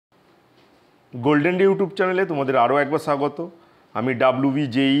Golden day YouTube চ্যানেলে তোমাদের আরও একবার স্বাগত। আমি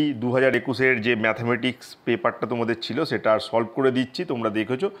Wbjee 2021-এর যে ম্যাথামেটিক্স পেপারটা তোমাদের ছিল সেটা সলভ করে দিচ্ছি। তোমরা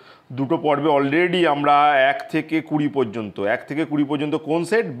দেখেছো দুটো পর্বে অলরেডি আমরা 1 থেকে 20 পর্যন্ত 1 থেকে 20 পর্যন্ত কোন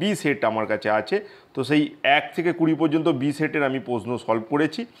সেট বি সেট আমার কাছে আছে। তো সেই 1 থেকে 20 পর্যন্ত বি সেটের আমি প্রশ্ন সলভ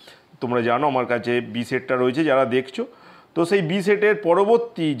করেছি। তোমরা জানো আমার কাছে বি সেটটা রয়েছে যারা দেখছো। তো সেই বি সেটের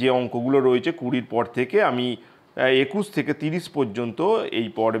পরবর্তী যে অঙ্কগুলো রয়েছে 20-র পর থেকে আমি 21 থেকে 30 পর্যন্ত এই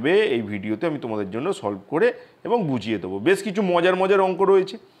পর্বে এই ভিডিওতে আমি তোমাদের জন্য সলভ করে এবং বুঝিয়ে দেবো। বেশ কিছু মজার মজার অঙ্ক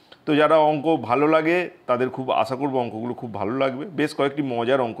রয়েছে। তো যারা অঙ্ক ভালো লাগে তাদের খুব আশা করবো অঙ্কগুলো খুব ভালো লাগবে। বেশ কয়েকটি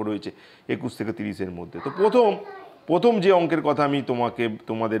মজার অঙ্ক রয়েছে 21 থেকে 30-এর মধ্যে। তো প্রথম যে অঙ্কের কথা আমি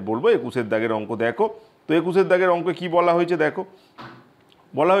তোমাদের বলবো 21-এর দাগের অঙ্ক দেখো। তো 21-এর দাগের অঙ্ক কি বলা হয়েছে দেখো।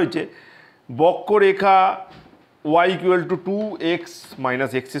 বলা হয়েছে বক্ররেখা y = 2x -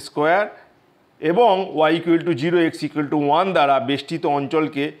 x² এবং y = 0 x = 1 দ্বারা বেষ্টিত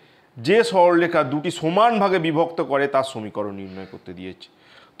অঞ্চলকে যে সরলরেখা দুটি সমান ভাগে বিভক্ত করে তার সমীকরণ নির্ণয় করতে দিয়েছে।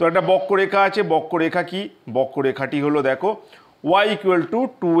 তো একটা বক্ররেখা আছে। বক্ররেখা কি? বক্ররেখাটি হলো দেখো y =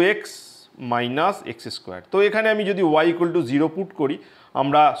 2x - x²। তো এখানে আমি যদি y = 0 পুট করি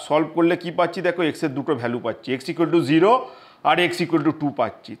আমরা সলভ করলে কি পাচ্ছি দেখো x এর দুটো ভ্যালু পাচ্ছি, x = 0 আর x = 2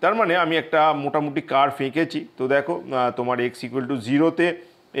 পাচ্ছি। তার মানে আমি একটা মোটামুটি কার্ভ এঁকেছি। তো দেখো তোমার x = 0-তে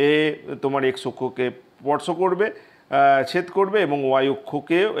তোমার x অক্ষকে স্পর্শ করবে, ছেদ করবে এবং y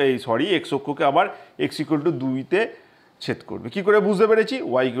অক্ষকে x অক্ষকে আবার x = 2-তে ছেদ করবে। কি করে বুঝতে পেরেছি?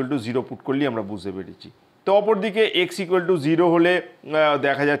 y = 0 পুট করলেই আমরা বুঝতে পেরেছি। তো অপরদিকে x = 0 হলে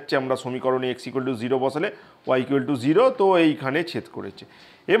দেখা যাচ্ছে আমরা সমীকরণে x = 0 বসালে y = 0, তো এইখানে ছেদ করেছে।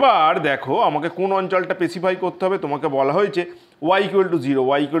 এবার দেখো আমাকে কোন অঞ্চলটা স্পেসিফাই করতে হবে। তোমাকে বলা হয়েছে y = 0,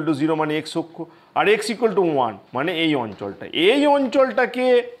 y = 0 মানে x অক্ষ, আর x = 1 মানে এই অঞ্চলটা। এই অঞ্চলটাকে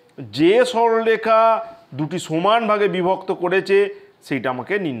যে সরলরেখা দুটি সমান ভাগে বিভক্ত করেছে সেইটা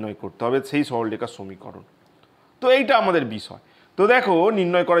আমাকে নির্ণয় করতে হবে, সেই সরলরেখার সমীকরণ। তো এইটা আমাদের বিষয়। তো দেখো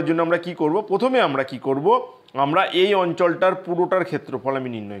নির্ণয় করার জন্য আমরা কি করব, প্রথমে আমরা কি করব, আমরা এই অঞ্চলটার পুরোটার ক্ষেত্রফল আমি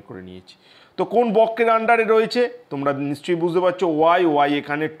নির্ণয় করে নিয়েছি। তো কোন বক্রের আন্ডারে রয়েছে তোমরা নিশ্চয়ই বুঝতে পারছো, y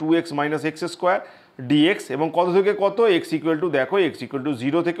এখানে 2x - x² dx এবং কত থেকে কত x = দেখো x =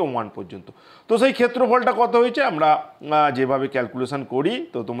 0 থেকে 1 পর্যন্ত। তো সেই ক্ষেত্রফলটা কত হয়েছে আমরা যেভাবে ক্যালকুলেশন করি,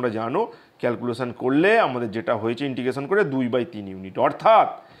 তো তোমরা জানো ক্যালকুলেশন করলে আমাদের যেটা হয়েছে ইন্টিগ্রেশন করে 2/3 ইউনিট, অর্থাৎ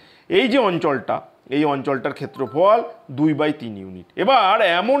এই যে অঞ্চলটা এই অঞ্চলটার ক্ষেত্রফল 2/3 ইউনিট। এবার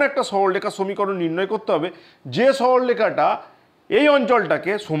এমন একটা সরলরেখার সমীকরণ নির্ণয় করতে হবে যে সরলরেখাটা এই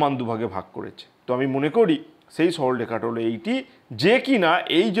অঞ্চলটাকে সমান দুভাগে ভাগ করেছে। তো আমি মনে করি সেই সরলরেখাটা হলো এইটি, যে কিনা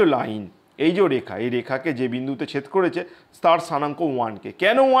এই যে লাইন, এই যে রেখা, এই রেখাকে যে বিন্দুতে ছেদ করেছে তার স্থানাঙ্ক 1কে।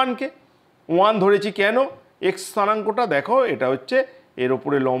 কেন 1কে 1 ধরেছি কেন? x স্থানাঙ্কটা দেখো এটা হচ্ছে এর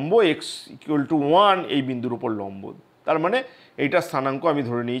ওপরে লম্ব, x = 1 এই বিন্দুর উপর লম্ব। তার মানে এইটার স্থানাঙ্ক আমি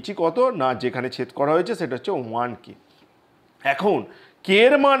ধরে নিয়েছি কত না, যেখানে ছেদ করা হয়েছে সেটা হচ্ছে 1কে। এখন কে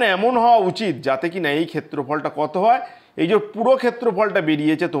এর মান এমন হওয়া উচিত যাতে কি না এই ক্ষেত্রফলটা কত হয়, এই যে পুরো ক্ষেত্রফলটা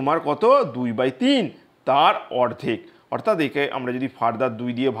বেরিয়েছে তোমার কত 2/3, তার অর্ধেক। অর্থাৎ একে আমরা যদি ফার্দার 2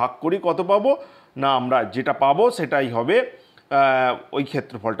 দিয়ে ভাগ করি কত পাবো না, আমরা যেটা পাবো সেটাই হবে ওই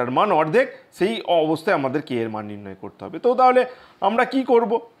ক্ষেত্রফলটার মান অর্ধেক। সেই অবস্থায় আমাদের কে এর মান নির্ণয় করতে হবে। তো তাহলে আমরা কি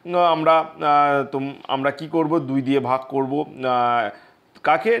করব, আমরা কি করব 2 দিয়ে ভাগ করব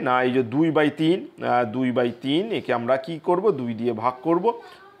কাকে না, এই যে 2/3 একে আমরা কি করব 2 দিয়ে ভাগ করব,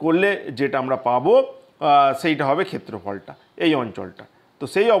 করলে যেটা আমরা পাবো সেইটা হবে ক্ষেত্রফলটা এই অঞ্চলটা। তো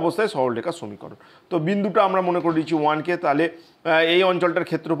সেই অবস্থায় সরলরেখার সমীকরণ। তো বিন্দুটা আমরা মনে করে দিচ্ছি 1কে, তাহলে এই অঞ্চলটার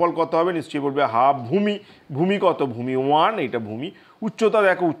ক্ষেত্রফল কত হবে নিশ্চয়ই বলবে হাফ। ভূমি কত, ভূমি 1, এইটা ভূমি। উচ্চতা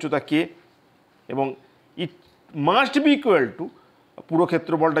দেখো উচ্চতা k, এবং it must be equal to, পুরো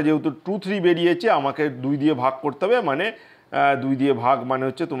ক্ষেত্রফলটা যেহেতু 2/3 বেরিয়েছে আমাকে 2 দিয়ে ভাগ করতে হবে, মানে 2 দিয়ে ভাগ মানে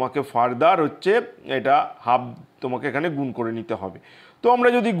হচ্ছে তোমাকে ফার্দার হচ্ছে এটা হাফ তোমাকে এখানে গুণ করে নিতে হবে। তো আমরা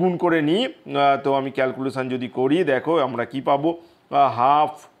যদি গুণ করে নিই, তো আমি ক্যালকুলেশন যদি করি দেখো আমরা কি পাবো,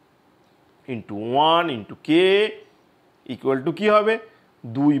 হাফ × 1 × k = কি হবে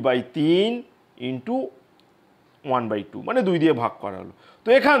 2/3 × 1/2, মানে 2 দিয়ে ভাগ করা হলো। তো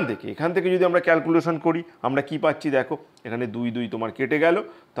এখান থেকে যদি আমরা ক্যালকুলেশন করি আমরা কি পাচ্ছি দেখো, এখানে 2 তোমার কেটে গেল,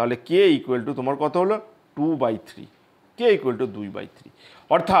 তাহলে k = তোমার কত হলো 2/3, k = 2/3।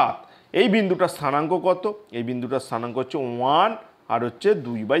 অর্থাৎ এই বিন্দুটার স্থানাঙ্ক কত, এই বিন্দুটার স্থানাঙ্ক হচ্ছে 1 আর হচ্ছে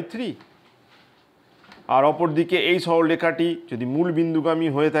 2/3। আর অপরদিকে এই সরলরেখাটি যদি মূল বিন্দুগামী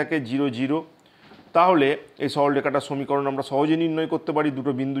হয়ে থাকে 0 0, তাহলে এই সরলরেখাটার সমীকরণ আমরা সহজে নির্ণয় করতে পারি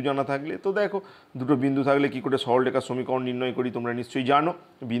দুটো বিন্দু জানা থাকলে। তো দেখো দুটো বিন্দু থাকলে কি করে সরলরেখার সমীকরণ নির্ণয় করি তোমরা নিশ্চয়ই জানো।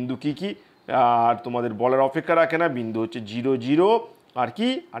 বিন্দু কি কি আর তোমাদের বলার অপেক্ষা রাখে না, বিন্দু হচ্ছে 0 0 আর কি,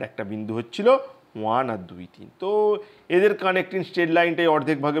 আর একটা বিন্দু হচ্ছিল 1 আর 2 3। তো এদের কানেক্টিং স্ট্রেট লাইনটাই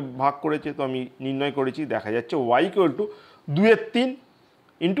অর্ধেক ভাগে ভাগ করেছে, তো আমি নির্ণয় করেছি, দেখা যাচ্ছে y = 2 এর 3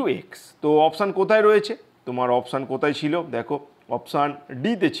 ইন্টু এক্স। তো অপশান কোথায় রয়েছে, তোমার অপশান কোথায় ছিল, দেখো অপশান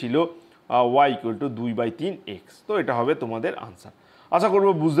ডিতে ছিল y = 2/3 এক্স। তো এটা হবে তোমাদের আনসার। আশা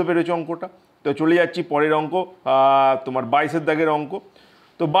করবো বুঝতে পেরেছো অঙ্কটা। তো চলে যাচ্ছি পরের অঙ্ক, তোমার 22 দাগের অঙ্ক।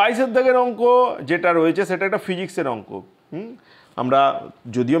 তো 22 দাগের অঙ্ক যেটা রয়েছে সেটা একটা ফিজিক্সের অঙ্ক। আমরা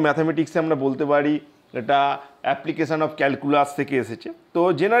যদিও ম্যাথামেটিক্সে আমরা বলতে পারি এটা অ্যাপ্লিকেশান অফ ক্যালকুলাস থেকে এসেছে, তো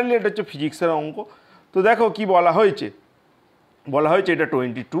জেনারেলি এটা হচ্ছে ফিজিক্সের অঙ্ক। তো দেখো কি বলা হয়েছে, এটা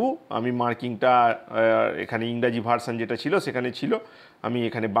 22। আমি মার্কিংটা এখানে ইংরাজি ভার্সান যেটা ছিল সেখানে ছিল, আমি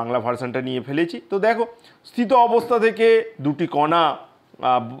এখানে বাংলা ভার্সানটা নিয়ে ফেলেছি। তো দেখো স্থিত অবস্থা থেকে দুটি কণা,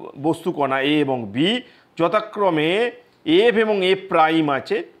 বস্তু কণা এ এবং বি, যথাক্রমে এফ এবং এফ প্রাইম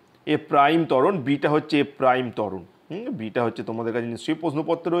আছে, এফ প্রাইম ত্বরণ, বিটা হচ্ছে এফ প্রাইম ত্বরণ। বিটা হচ্ছে তোমাদের কাছে নিশ্চয়ই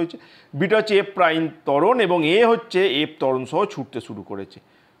প্রশ্নপত্র রয়েছে, বিটা হচ্ছে এফ প্রাইম ত্বরণ এবং এ হচ্ছে এফ ত্বরণ সহ ছুটতে শুরু করেছে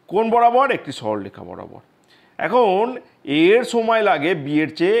কোন বরাবর, একটি সরলরেখা বরাবর। এখন এর সময় লাগে বি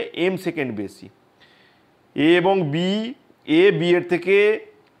এর চেয়ে এম সেকেন্ড বেশি, এ এবং বি, এ বি এর থেকে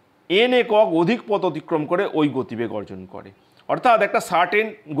এন একক অধিক পথ অতিক্রম করে ওই গতিবেগ অর্জন করে, অর্থাৎ একটা সার্টেন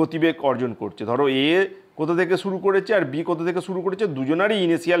গতিবেগ অর্জন করছে। ধরো এ কোথা থেকে শুরু করেছে আর বি কোথা থেকে শুরু করেছে, দুজনারই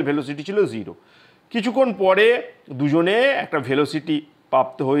ইনিশিয়াল ভেলোসিটি ছিল 0। কিছুক্ষণ পরে দুজনে একটা ভেলোসিটি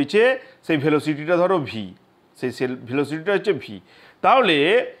প্রাপ্ত হয়েছে, সেই ভেলোসিটিটা ধরো ভি, সেই ভেলোসিটিটা হচ্ছে ভি। তাহলে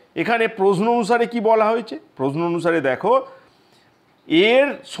এখানে প্রশ্ন অনুসারে কি বলা হয়েছে, প্রশ্ন অনুসারে দেখো এর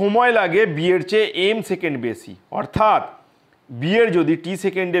সময় লাগে বি এর চেয়ে এম সেকেন্ড বেশি, অর্থাৎ বি এর যদি টি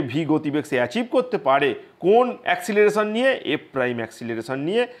সেকেন্ডে ভি গতিবেগ সে অ্যাচিভ করতে পারে কোন অ্যাক্সিলারেশন নিয়ে, এফ প্রাইম অ্যাক্সিলারেশন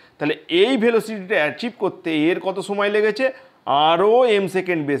নিয়ে, তাহলে এই ভেলোসিটিটা অ্যাচিভ করতে এর কত সময় লেগেছে, আরও এম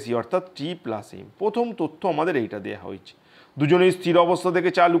সেকেন্ড বেশি, অর্থাৎ টি প্লাস এম। প্রথম তথ্য আমাদের এইটা দেওয়া হয়েছে। দুজনেই স্থির অবস্থা থেকে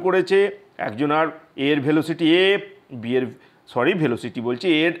চালু করেছে, একজনার এর ভেলোসিটি এফ, বি এর ভেলোসিটি বলছি,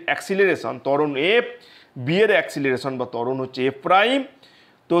 এর অ্যাক্সিলারেশন ত্বরণ এফ, বি এর অ্যাক্সিলারেশন বা ত্বরণ হচ্ছে এফ প্রাইম।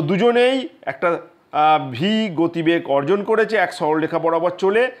 তো দুজনেই একটা ভি গতিবেগ অর্জন করেছে এক সরলরেখা বরাবর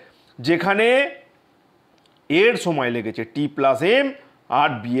চলে, যেখানে এর সময় লেগেছে টি প্লাস এম আর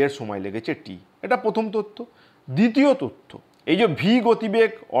বি এর সময় লেগেছে টি। এটা প্রথম তথ্য। দ্বিতীয় তথ্য, এই যে ভি গতিবেগ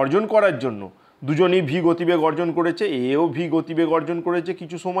অর্জন করার জন্য দুজনেই ভি গতিবেগ অর্জন করেছে, এও ভি গতিবেগ অর্জন করেছে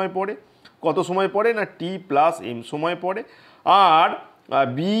কিছু সময় পরে, কত সময় পরে না টি প্লাস এম সময় পরে, আর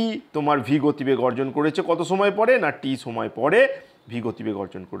বি তোমার ভি গতিবেগ অর্জন করেছে কত সময় পরে না টি সময় পরে ভি গতিবেগ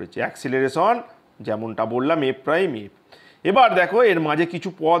অর্জন করেছে। অ্যাক্সিলারেশন যেমনটা বললাম এফ প্রাইম এফ। এবার দেখো এর মাঝে কিছু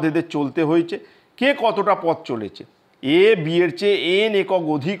পথ এদের চলতে হয়েছে, কে কতটা পথ চলেছে, এ বি এর চেয়ে এন একক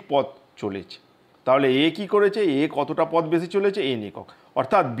অধিক পথ চলেছে। তাহলে এ কি করেছে, এ কতটা পথ বেশি চলেছে, এন একক,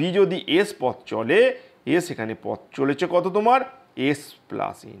 অর্থাৎ বি যদি এস পথ চলে, এ সেখানে পথ চলেছে কত তোমার এস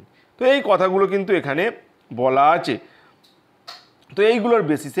প্লাস এন। তো এই কথাগুলো কিন্তু এখানে বলা আছে। তো এইগুলোর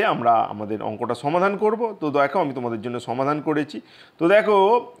বেসিসে আমরা আমাদের অঙ্কটা সমাধান করব। তো দেখো আমি তোমাদের জন্য সমাধান করেছি। তো দেখো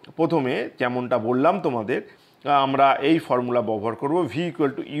প্রথমে যেমনটা বললাম তোমাদের, আমরা এই ফর্মুলা ব্যবহার করব, V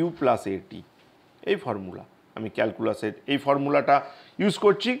equal to you plus এটি। এই ফর্মুলা আমি ক্যালকুলাসের এই ফর্মুলাটা ইউজ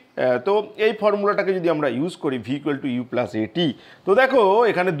করছি। তো এই ফর্মুলাটাকে যদি আমরা ইউজ করি, V equal to you plus এটি, তো দেখো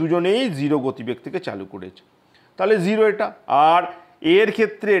এখানে দুজনেই 0 গতিবেগ থেকে চালু করেছে, তাহলে 0 এটা, আর এর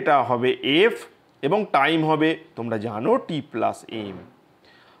ক্ষেত্রে এটা হবে এফ এবং টাইম হবে তোমরা জানো টি প্লাস এম,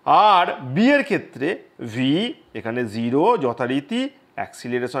 আর বি এর ক্ষেত্রে ভি এখানে 0 যথারীতি,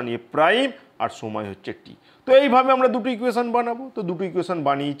 অ্যাক্সিলারেশন এফ প্রাইম আর সময় হচ্ছে টি। তো এইভাবে আমরা দুটো ইকুয়েশন বানাবো। তো দুটো ইকুয়েশন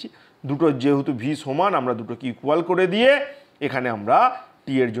বানিয়েছি, দুটো যেহেতু ভি সমান আমরা দুটোকে ইকুয়াল করে দিয়ে এখানে আমরা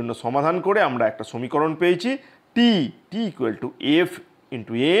টি এর জন্য সমাধান করে আমরা একটা সমীকরণ পেয়েছি, T equal to F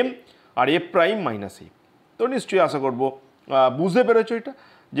into M R F prime minus F. তো নিশ্চয়ই আশা করবো বুঝতে পেরেছো এটা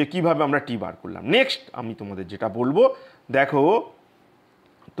যে কিভাবে আমরা টি বার করলাম। নেক্সট আমি তোমাদের যেটা বলবো, দেখো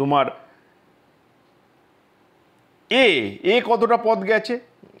তোমার এ কতটা পথ গেছে,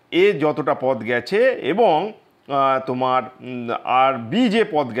 এ যতটা পথ গেছে এবং তোমার আর বি যে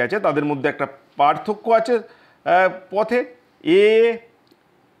পথ গেছে তাদের মধ্যে একটা পার্থক্য আছে পথে, এ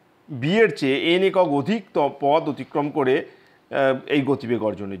বি এর চেয়ে এন একক অধিক পথ অতিক্রম করে এই গতিবেগ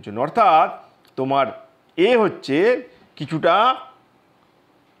অর্জনের জন্য, অর্থাৎ তোমার এ হচ্ছে কিছুটা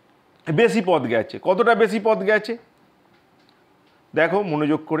বেশি পথ গেছে। কতটা বেশি পথ গেছে দেখো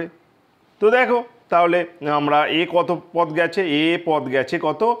মনোযোগ করে। তো দেখো তাহলে আমরা এ কত পথ গেছে, এ পথ গেছে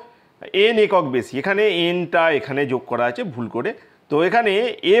কত এন একক বেশি, এখানে এনটা এখানে যোগ করা আছে ভুল করে। তো এখানে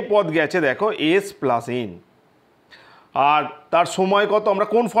এ পথ গেছে দেখো এস প্লাস এন, আর তার সময় কত, আমরা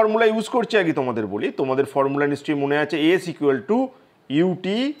কোন ফর্মুলা ইউজ করছি আগে তোমাদের বলি, তোমাদের ফর্মুলা নিশ্চয়ই মনে আছে, S equal to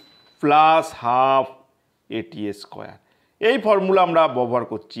UT plus half এটি স্কোয়ার। এই ফর্মুলা আমরা ব্যবহার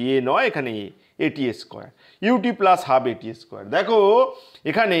করছি, এ নয় এখানে এটি স্কোয়ার, ইউটি প্লাস হাফ এটি স্কোয়ার। দেখো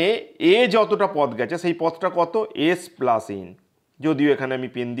এখানে এ যতটা পথ গেছে সেই পথটা কত, এস প্লাস এন, যদিও এখানে আমি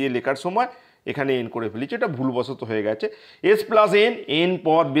পেন দিয়ে লেখার সময় এখানে এন করে ফেলেছি, এটা ভুলবশত হয়ে গেছে। এস প্লাস এন, এন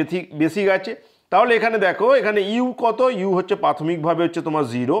পথ বেশি গেছে, তাহলে এখানে দেখো এখানে ইউ কত, ইউ হচ্ছে প্রাথমিকভাবে হচ্ছে তোমার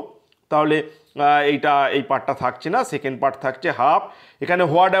 0, তাহলে এই পার্টটা থাকছে না, সেকেন্ড পার্ট থাকছে হাফ। এখানে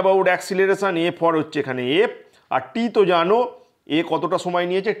what about acceleration, A for হচ্ছে এখানে এফ, আর টি তো জানো এ কতটা সময়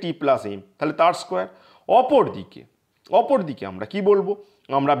নিয়েছে, টি প্লাস এম, তাহলে তার স্কোয়ার। অপরদিকে আমরা কি বলবো,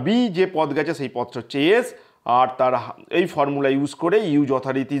 আমরা বি যে পথ গেছে সেই পথটা হচ্ছে এস, আর তার এই ফর্মুলা ইউজ করে ইউ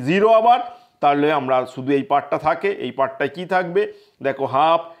যথারীতি 0 আবার, তাহলে আমরা শুধু এই পার্টটা থাকে, এই পার্টটায় কি থাকবে দেখো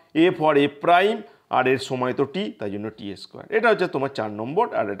half A for a prime, আর এর সময় তো টি, তাই জন্য টি স্কোয়ার। এটা হচ্ছে তোমার 4 নম্বর,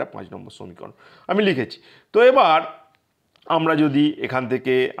 আর এটা 5 নম্বর সমীকরণ আমি লিখেছি। তো এবার আমরা যদি এখান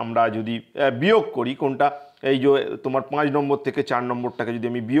থেকে আমরা যদি বিয়োগ করি কোনটা, এই যে তোমার 5 নম্বর থেকে 4 নম্বরটাকে যদি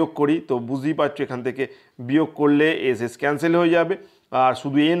আমি বিয়োগ করি, তো বুঝতেই পারছো এখান থেকে বিয়োগ করলে এস এস ক্যান্সেল হয়ে যাবে, আর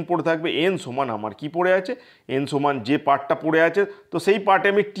শুধু এন পড়ে থাকবে। এন সমান আমার কি পড়ে আছে, এন সমান যে পার্টটা পড়ে আছে, তো সেই পার্টে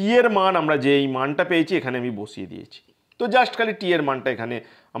আমি টি এর মান, আমরা যে এই মানটা পেয়েছি এখানে আমি বসিয়ে দিয়েছি। তো জাস্ট খালি টি এর মানটা এখানে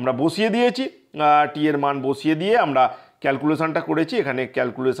আমরা বসিয়ে দিয়েছি, টি এর মান বসিয়ে দিয়ে আমরা ক্যালকুলেশানটা করেছি। এখানে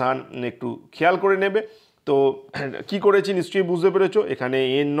ক্যালকুলেশান একটু খেয়াল করে নেবে। তো কি করেছি নিশ্চয়ই বুঝতে পেরেছো, এখানে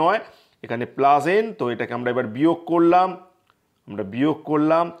এন নয়, এখানে প্লাস এন, তো এটাকে আমরা এবার বিয়োগ করলাম,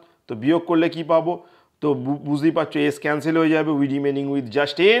 তো বিয়োগ করলে কি পাবো, তো বুঝতেই পারছো এস ক্যান্সেল হয়ে যাবে, we remaining with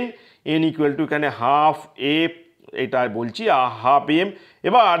just N equal to এখানে হাফ এফ, এটা বলছি হাফ এম।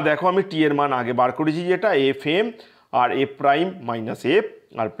 এবার দেখো আমি টি এর মান আগে বার করেছি যেটা এফ এম, আর এফ প্রাইম মাইনাস এফ,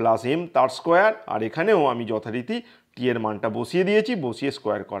 আর প্লাস এম তার স্কোয়ার, আর এখানেও আমি যথারীতি টি এর মানটা বসিয়ে দিয়েছি, বসিয়ে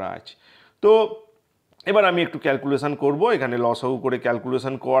স্কোয়ার করা আছে। তো এবার আমি একটু ক্যালকুলেশন করব, এখানে লসাগু করে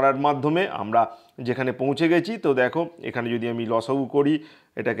ক্যালকুলেশন করার মাধ্যমে আমরা যেখানে পৌঁছে গেছি। তো দেখো এখানে যদি আমি লসাগু করি,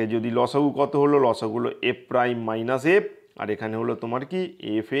 এটাকে যদি লসাগু কত হলো, লসাগু হলো এফ প্রাইম মাইনাস এফ, আর এখানে হলো তোমার কি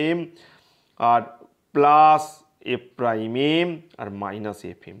এফ এম, আর প্লাস এফ প্রাইম এম, আর মাইনাস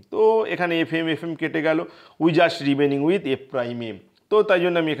এফ এম। তো এখানে এফ এম কেটে গেল, we just remaining with F prime M. তো তাই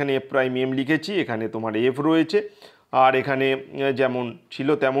জন্য আমি এখানে এফ প্রাইম এম লিখেছি, এখানে তোমার এফ রয়েছে, আর এখানে যেমন ছিল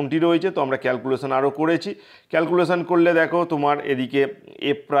তেমনটি রয়েছে। তো আমরা ক্যালকুলেশন আরও করেছি, ক্যালকুলেশন করলে দেখো তোমার এদিকে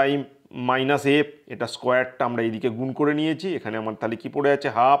এফ প্রাইম মাইনাস এফ, এটা স্কোয়ারটা আমরা এদিকে গুণ করে নিয়েছি, এখানে আমার তাহলে কি পড়ে আছে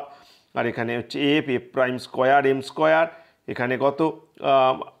হাফ, আর এখানে হচ্ছে F prime square M square, এখানে কত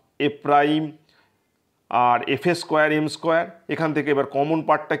এফ প্রাইম আর এফ এ স্কোয়ার এম স্কোয়ার। এখান থেকে এবার কমন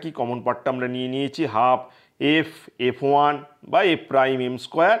পার্টটা কি, কমন পার্টটা আমরা নিয়ে নিয়েছি হাফ এফ ওয়ান বা এফ প্রাইম এম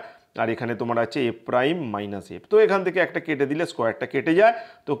স্কোয়ার, আর এখানে তোমার আছে এফ প্রাইম মাইনাস এফ। তো এখান থেকে একটা কেটে দিলে স্কোয়ারটা কেটে যায়,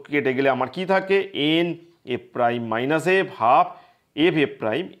 তো কেটে গেলে আমার কি থাকে N F prime minus F half F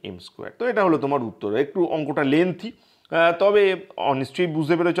prime M square. তো এটা হলো তোমার উত্তর। একটু অঙ্কটা লেন্থি, তবে নিশ্চয়ই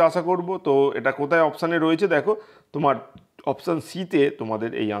বুঝতে পেরেছো আশা করব। তো এটা কোথায় অপশানে রয়েছে দেখো, তোমার অপশান সিতে তোমাদের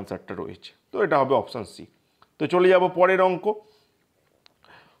এই আনসারটা রয়েছে, তো এটা হবে অপশান সি। তো চলে যাব পরের অঙ্ক।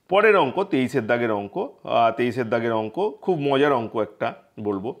 23-এর দাগের অঙ্ক। 23-এর দাগের অঙ্ক খুব মজার অঙ্ক একটা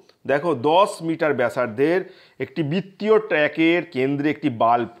বলবো। দেখো 10 মিটার ব্যাসার্ধের একটি বৃত্তীয় ট্র্যাকের কেন্দ্রে একটি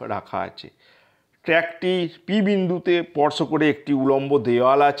বাল্ব রাখা আছে। ট্র্যাকটি পি বিন্দুতে স্পর্শ করে একটি উলম্ব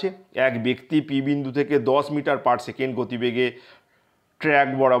দেওয়াল আছে। এক ব্যক্তি পি বিন্দু থেকে 10 মিটার পার সেকেন্ড গতিবেগে ট্র্যাক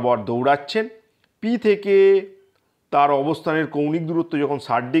বরাবর দৌড়াচ্ছেন। পি থেকে তার অবস্থানের কৌণিক দূরত্ব যখন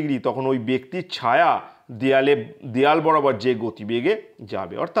 60 ডিগ্রি, তখন ওই ব্যক্তির ছায়া দেয়াল বরাবর যে গতিবেগে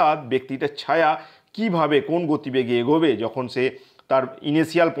যাবে, অর্থাৎ ব্যক্তিটার ছায়া কিভাবে কোন গতিবেগে এগোবে যখন সে তার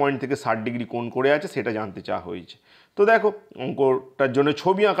ইনিশিয়াল পয়েন্ট থেকে 60 ডিগ্রি কোণ করে আছে, সেটা জানতে চাওয়া হয়েছে। তো দেখো অঙ্কটার জন্য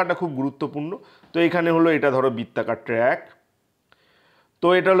ছবি আঁকাটা খুব গুরুত্বপূর্ণ। তো এখানে হলো এটা ধরো বৃত্তাকার ট্র্যাক, তো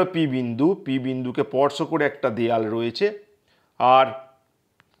এটা হলো পি বিন্দু, পি বিন্দুকে স্পর্শ করে একটা দেয়াল রয়েছে, আর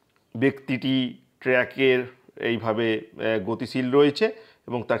ব্যক্তিটি ট্র্যাকের এইভাবে গতিশীল রয়েছে,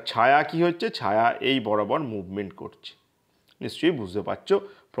 এবং তার ছায়া কি হচ্ছে, ছায়া এই বরাবর মুভমেন্ট করছে। নিশ্চয়ই বুঝতে পারছো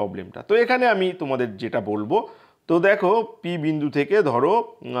প্রবলেমটা। তো এখানে আমি তোমাদের যেটা বলবো, তো দেখো পি বিন্দু থেকে ধরো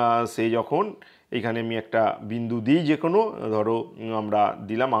সে যখন এখানে আমি একটা বিন্দু দিই, যে কোনো ধরো আমরা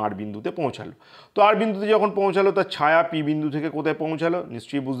দিলাম আর বিন্দুতে পৌঁছালো। তো আর বিন্দুতে যখন পৌঁছালো, তার ছায়া পি বিন্দু থেকে কোথায় পৌঁছালো,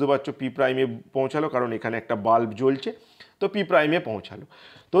 নিশ্চয়ই বুঝতে পারছো পি প্রাইমে পৌঁছালো, কারণ এখানে একটা বাল্ব জ্বলছে, তো পি প্রাইমে পৌঁছালো।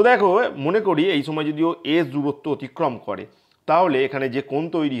 তো দেখো মনে করি এই সময় যদি ও এস দূরত্ব অতিক্রম করে, তাহলে এখানে যে কোণ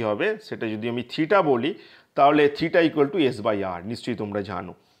তৈরি হবে সেটা যদি আমি থিটা বলি, তাহলে theta equal to S by আর, নিশ্চয়ই তোমরা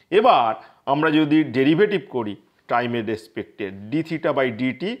জানো। এবার আমরা যদি ডেরিভেটিভ করি টাইমের রেসপেক্টে, ডি থিটা বাই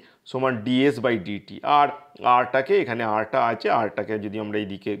ডিটি সমান ডিএস বাই ডিটি, আর আরটাকে এখানে আরটা আছে, আরটাকে যদি আমরা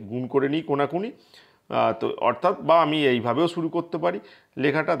এইদিকে গুণ করে নিই কোনাকুনি, তো অর্থাৎ বা আমি এইভাবেও শুরু করতে পারি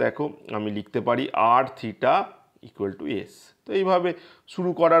লেখাটা। দেখো আমি লিখতে পারি আর থিটা ইকুয়াল টু এস। তো এইভাবে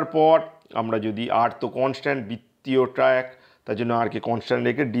শুরু করার পর আমরা যদি আর তো কনস্ট্যান্ট বৃত্তীয়টা এক, তার জন্য আরকে কনস্ট্যান্ট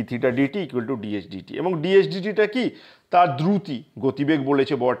রেখে D theta DT equal to DS DT. এবং ডিএস ডিটিটা কি, তার দ্রুতি, গতিবেগ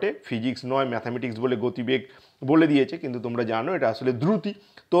বলেছে বটে, ফিজিক্স নয় ম্যাথামেটিক্স বলে গতিবেগ বলে দিয়েছে, কিন্তু তোমরা জানো এটা আসলে দ্রুতি।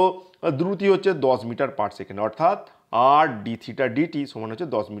 তো দ্রুতি হচ্ছে 10 মিটার পার সেকেন্ড, অর্থাৎ আর ডি থিটা ডিটি সমান হচ্ছে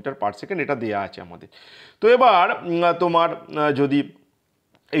 10 মিটার পার সেকেন্ড, এটা দেয়া আছে আমাদের। তো এবার তোমার যদি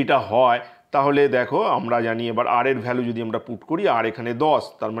এইটা হয় তাহলে দেখো আমরা জানি এবার আর এর ভ্যালু যদি আমরা পুট করি, আর এখানে 10,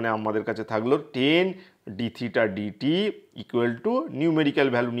 তার মানে আমাদের কাছে থাকলো 10 D theta DT equal to numerical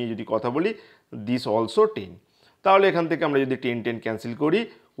value নিয়ে যদি কথা বলি দিস অলসো 10। তাহলে এখান থেকে আমরা যদি 10 10 ক্যান্সেল করি,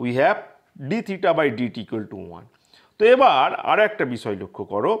 we have D theta by DT equal to 1। তো এবার আর একটা বিষয়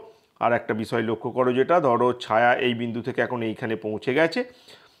লক্ষ্য করো, যেটা ধরো ছায়া এই বিন্দু থেকে এখন এইখানে পৌঁছে গেছে।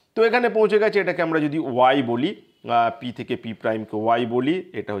 তো এখানে পৌঁছে গেছে, এটাকে আমরা যদি ওয়াই বলি, পি থেকে পি প্রাইমকে ওয়াই বলি,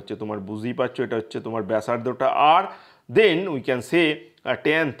 এটা হচ্ছে তোমার বুঝতেই পারছো এটা হচ্ছে তোমার ব্যাসার্ধটা আর, then we can say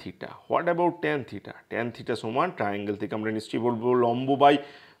tan theta. What about tan theta? Tan theta সমান ট্রায়াঙ্গেল থেকে আমরা নিশ্চয়ই বলবো লম্ব বাই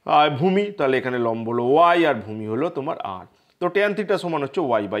ভূমি, তাহলে এখানে লম্ব হলো ওয়াই আর ভূমি হলো তোমার আর। তো ট্যান থিটা সমান হচ্ছে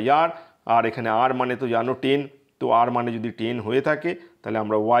ওয়াই বাই আর, আর এখানে আর মানে তো জানো 10, তো আর মানে যদি 10 হয়ে থাকে তাহলে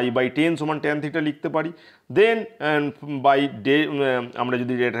আমরা ওয়াই বাই 10 সমান ট্যান থিটা লিখতে পারি। দেন বাই ডে আমরা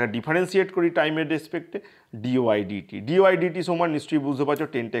যদি এটা ডিফারেন্সিয়েট করি টাইমের রেসপেক্টে, ডিওয়াই ডিটি সমান নিশ্চয়ই বুঝতে পারছো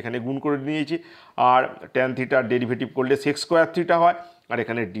 10টা এখানে গুণ করে নিয়েছি, আর ট্যান থিটার ডেরিভেটিভ করলে সেক স্কোয়ার থিটা হয়, আর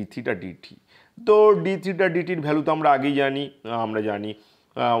এখানে ডি থিটা ডিটি। তো ডি থিটা ডিটির ভ্যালু তো আমরা আগেই জানি,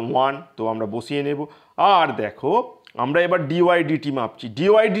 1, তো আমরা বসিয়ে নেব। আর দেখো আমরা এবার ডিওয়াই ডিটি মাপছি,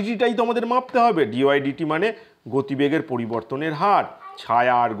 ডিওয়াই ডিটিটাই তো আমাদের মাপতে হবে। ডিওয়াই ডিটি মানে গতিবেগের পরিবর্তনের হার,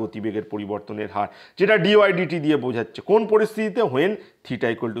 ছায়া আর গতিবেগের পরিবর্তনের হার, যেটা ডিওয়াই ডিটি দিয়ে বোঝাচ্ছে কোন পরিস্থিতিতে, when theta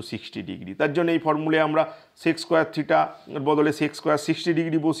equal to 60 degree. তার জন্য এই ফর্মুলে আমরা সেক স্কোয়ার থিটা বদলে সেক স্কোয়ার 60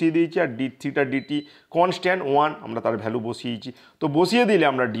 ডিগ্রি বসিয়ে দিয়েছি, আর ডি থিটা ডিটি কনস্ট্যান্ট 1 আমরা তার ভ্যালু বসিয়েছি। তো বসিয়ে দিলে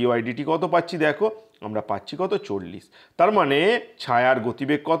আমরা ডিওয়াই ডিটি কত পাচ্ছি, দেখো আমরা পাচ্ছি কত 40, তার মানে ছায়ার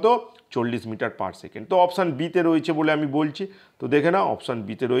গতিবেগ কত 40 মিটার পার সেকেন্ড। তো অপশান বিতে রয়েছে বলে আমি বলছি, তো দেখে নাও অপশান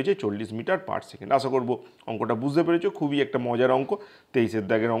বিতে রয়েছে 40 মিটার পার সেকেন্ড। আশা করবো অঙ্কটা বুঝতে পেরেছো, খুবই একটা মজার অঙ্ক, 23-এর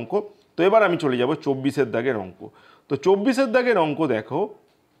দাগের অঙ্ক। তো এবার আমি চলে যাব 24-এর দাগের অঙ্ক। তো 24-এর দাগের অঙ্ক দেখো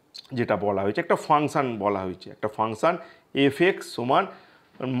যেটা বলা হয়েছে, একটা ফাংশান বলা হয়েছে, একটা ফাংশান এফ এক্স সমান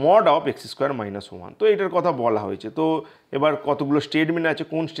mod of x square minus 1। তো এটার কথা বলা হয়েছে। তো এবার কতগুলো স্টেটমেন্ট আছে,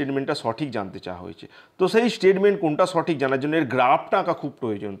 কোন স্টেটমেন্টটা সঠিক জানতে চাওয়া হয়েছে। তো সেই স্টেটমেন্ট কোনটা সঠিক জানার জন্য এর গ্রাফটা আঁকা খুব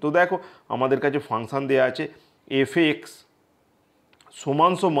প্রয়োজন। তো দেখো আমাদের কাছে ফাংশান দেওয়া আছে এফ এক্স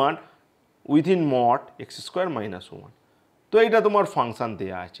সমান সমান within mod x square minus 1। তো এইটা তোমার ফাংশান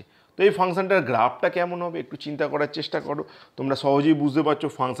দেওয়া আছে। তো এই ফাংশানটার গ্রাফটা কেমন হবে একটু চিন্তা করার চেষ্টা করো, তোমরা সহজেই বুঝতে পারছো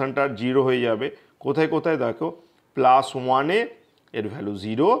ফাংশানটা 0 হয়ে যাবে। কোথায় কোথায় দেখো, +1-এ এর ভ্যালু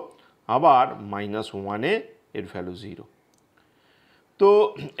 0, আবার -1-এ এর ভ্যালু 0। তো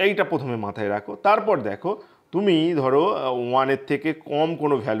এইটা প্রথমে মাথায় রাখো। তারপর দেখো তুমি ধরো 1-এর থেকে কম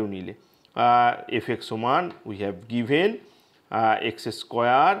কোনো ভ্যালু নিলে, এফ এক্স সমান we have given x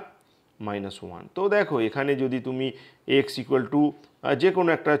square -1। তো দেখো এখানে যদি তুমি এক্স ইকুয়াল টু যে কোনো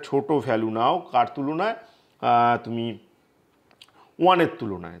একটা ছোট ভ্যালু নাও, কার তুলনায়, তুমি 1-এর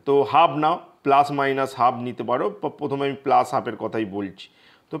তুলনায়, তো হাফ নাও, প্লাস মাইনাস হাফ নিতে পারো, প্রথমে আমি প্লাস হাফের কথাই বলছি।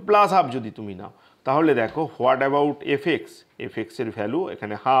 তো প্লাস হাফ যদি তুমি নাও তাহলে দেখো হোয়াট অ্যাবাউট এফ এক্সের ভ্যালু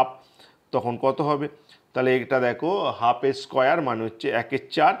এখানে হাফ, তখন কত হবে, তাহলে এটা দেখো হাফের স্কোয়ার মানে হচ্ছে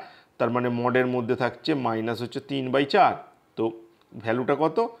 1/4, তার মানে মডের মধ্যে থাকছে মাইনাস হচ্ছে 3/4, তো ভ্যালুটা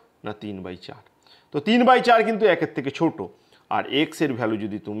কত না 3/4। তো 3/4 কিন্তু 1-এর থেকে ছোট, আর এক্সের ভ্যালু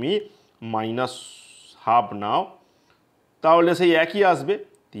যদি তুমি -1/2 নাও তাহলে সেই একই আসবে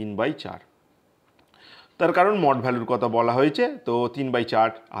 3/4, তার কারণ মড ভ্যালুর কথা বলা হয়েছে, তো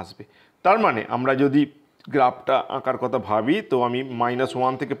 3/4 আসবে। তার মানে আমরা যদি গ্রাফটা আঁকার কথা ভাবি, তো আমি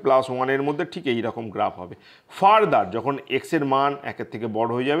 -1 থেকে +1-এর মধ্যে ঠিক এইরকম গ্রাফ হবে। ফার্দার যখন এক্সের মান 1-এর থেকে বড়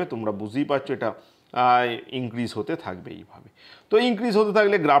হয়ে যাবে, তোমরা বুঝতেই পারছো এটা ইনক্রিজ হতে থাকবে এইভাবে। তো ইনক্রিজ হতে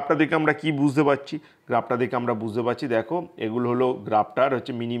থাকলে গ্রাফটা দেখে আমরা কি বুঝতে পারছি, দেখো এগুলো হলো গ্রাফটার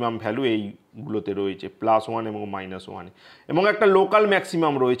হচ্ছে মিনিমাম ভ্যালু এইগুলোতে রয়েছে +1 এবং -1, এবং একটা লোকাল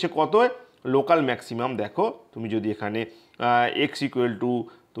ম্যাক্সিমাম রয়েছে কত, লোকাল ম্যাক্সিমাম দেখো তুমি যদি এখানে এক্স ইকুয়াল টু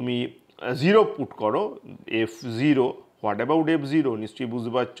তুমি 0 পুট করো, f0, হোয়াট অ্যাবাউট f0 নিশ্চয়ই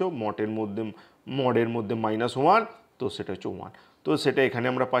বুঝতে পারছো, মডের মধ্যে -1, তো সেটা হচ্ছে 1, তো সেটা এখানে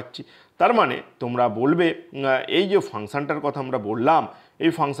আমরা পাচ্ছি। তার মানে তোমরা বলবে এই যে ফাংশানটার কথা আমরা বললাম,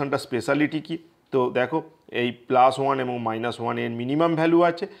 এই ফাংশানটা স্পেশালিটি কি, তো দেখো এই +1 এবং -1 এর মিনিমাম ভ্যালু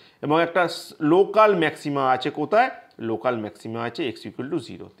আছে, এবং একটা লোকাল ম্যাক্সিমা আছে, কোথায়, লোকাল ম্যাক্সিমা আছে এক্স ইকুয়াল টু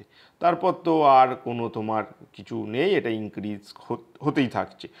 0-তে। তারপর তো আর কোনো তোমার কিছু নেই, এটা ইনক্রিজ হতেই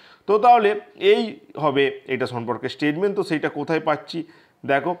থাকছে। তো তাহলে এই হবে এটা সম্পর্কে স্টেটমেন্ট। তো সেইটা কোথায় পাচ্ছি,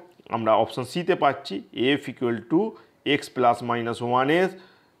 দেখো আমরা অপশান সিতে পাচ্ছি F equal to x plus minus 1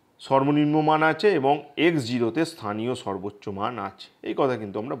 সর্বনিম্ন মান আছে এবং এক্স জিরোতে স্থানীয় সর্বোচ্চ মান আছে, এই কথা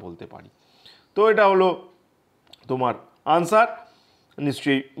কিন্তু আমরা বলতে পারি। তো এটা হলো তোমার আনসার,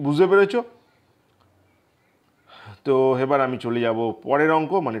 নিশ্চয়ই বুঝতে পেরেছ। তো এবার আমি চলে যাব পরের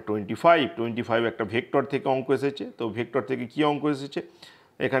অঙ্ক, মানে 25 একটা ভেক্টর থেকে অঙ্ক এসেছে। তো ভেক্টর থেকে কি অঙ্ক এসেছে,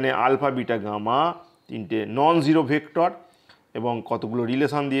 এখানে আলফা বিটা গামা তিনটে নন জিরো ভেক্টর এবং কতগুলো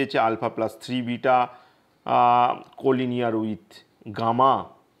রিলেশান দিয়েছে, alpha plus 3 beta collinear with gamma,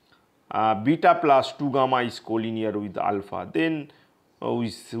 beta plus 2 gamma is collinear with alpha, then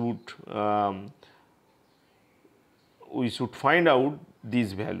we should find out this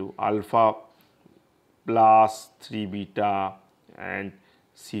value alpha plus 3 beta and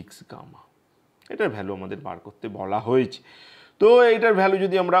 6 gamma, এটার value আমাদের বার করতে বলা হয়েছে। তো এইটার ভ্যালু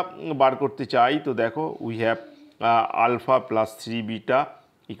যদি আমরা বার করতে চাই, তো দেখো we have alpha plus 3 beta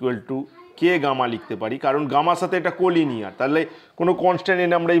equal to K gamma লিখতে পারি, কারণ গামার সাথে এটা কোলিনিয়ার, তাহলে কোনো কনস্ট্যান্ট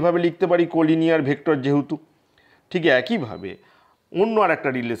এনে আমরা এইভাবে লিখতে পারি কোলিনিয়ার ভেক্টর যেহেতু। ঠিক একইভাবে অন্য আর একটা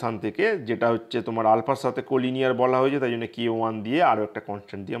রিলেশান থেকে যেটা হচ্ছে তোমার আলফার সাথে কোলিনিয়ার বলা হয়েছে, তাই জন্য K1 দিয়ে আরও একটা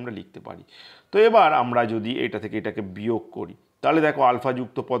কনস্ট্যান্ট দিয়ে আমরা লিখতে পারি। তো এবার আমরা যদি এটা থেকে এটাকে বিয়োগ করি, তাহলে দেখো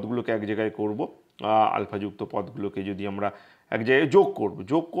আলফাযুক্ত পদগুলোকে এক জায়গায় করব, আলফাযুক্ত পদগুলোকে যদি আমরা এক জায়গায় যোগ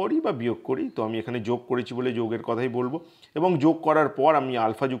করি বা বিয়োগ করি, তো আমি এখানে যোগ করেছি বলে যোগের কথাই বলবো, এবং যোগ করার পর আমি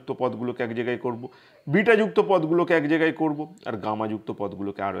আলফাযুক্ত পদগুলোকে এক জায়গায় করব, বিটাযুক্ত পদগুলোকে এক জায়গায় করব, আর গামাযুক্ত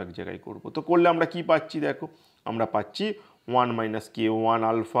পদগুলোকে আরও এক জায়গায় করব। তো করলে আমরা কি পাচ্ছি, দেখো আমরা পাচ্ছি 1 minus K1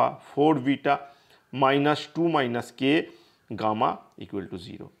 alpha 4 beta minus 2 minus K gamma equal to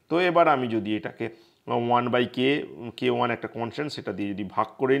 0। তো এবার আমি যদি এটাকে 1 বাই K1 একটা কনস্ট্যান্ট, সেটা দিয়ে যদি ভাগ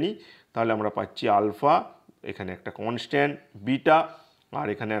করে নিই, তাহলে আমরা পাচ্ছি আলফা, এখানে একটা কনস্ট্যান্ট বিটা, আর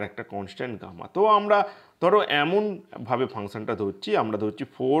এখানে আর একটা কনস্ট্যান্ট গামা। তো আমরা ধরো এমনভাবে ফাংশনটা ধরছি, আমরা ধরছি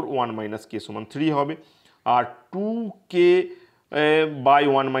 4 1 মাইনাস কে সমান 3 হবে, আর 2k বাই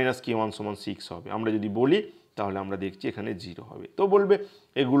 1 মাইনাস K1 সমান 6 হবে। আমরা যদি বলি তাহলে আমরা দেখছি এখানে 0 হবে। তো বলবে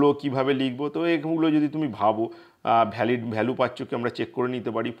এগুলো কিভাবে লিখবো, তো এগুলো যদি তুমি ভাবো ভ্যালিড ভ্যালু পাচ্ছ কি, আমরা চেক করে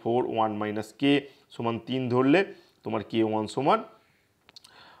নিতে পারি। 4 1 মাইনাস কে সমান 3 ধরলে তোমার K1 সমান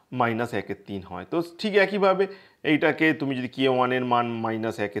 -1/3 হয়। তো ঠিক একইভাবে এইটাকে তুমি যদি K1 এর মান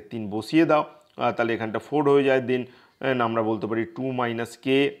 -1/3 বসিয়ে দাও, তাহলে এখানটা 4 হয়ে যায়, দেন আমরা বলতে পারি 2 মাইনাস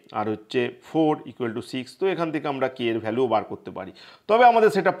কে আর হচ্ছে 4 ইকুয়াল টু 6। তো এখান থেকে আমরা কে এর ভ্যালুও বার করতে পারি, তবে আমাদের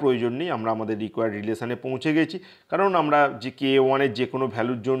সেটা প্রয়োজন নেই, আমরা আমাদের রিকোয়ার্ড রিলেশানে পৌঁছে গেছি, কারণ আমরা যে K1 এর যে কোনো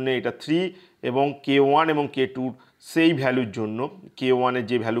ভ্যালুর জন্য এটা 3 এবং K1 এবং K2 সেই ভ্যালুর জন্য K1 এর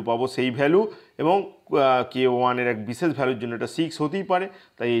যে ভ্যালু পাবো সেই ভ্যালু, এবং K1 এর এক বিশেষ ভ্যালুর জন্য এটা 6 হতেই পারে,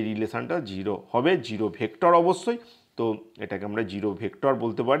 তাই এই রিলেশানটা 0 হবে, 0 ভেক্টর অবশ্যই। তো এটাকে আমরা 0 ভেক্টর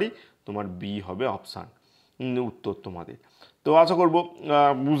বলতে পারি, তোমার বি হবে অপশান উত্তর তোমাদের। তো আশা করব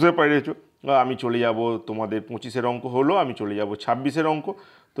বুঝতে পেরেছো। আমি চলে যাব তোমাদের 25-এর অঙ্ক হলো, আমি চলে যাব 26-এর অঙ্ক।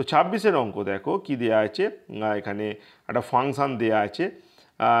 তো 26-এর অঙ্ক দেখো কি দেয়া আছে, এখানে একটা ফাংশান দেয়া আছে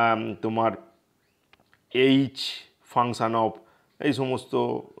তোমার এইচ ফাংশান অফ এই সমস্ত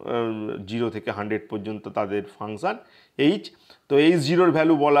 0 থেকে 100 পর্যন্ত তাদের ফাংশান এইচ। তো এইচ 0-র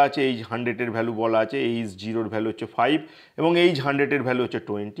ভ্যালু বলা আছে, এইচ 100-এর ভ্যালু বলা আছে, এইচ 0-র ভ্যালু হচ্ছে 5 এবং এইচ 100-এর ভ্যালু হচ্ছে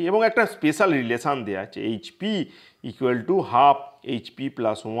 20, এবং একটা স্পেশাল রিলেশান দেওয়া আছে HP equal to half HP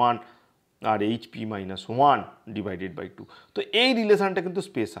plus 1 R HP minus 1 divided by 2। তো এই রিলেশানটা কিন্তু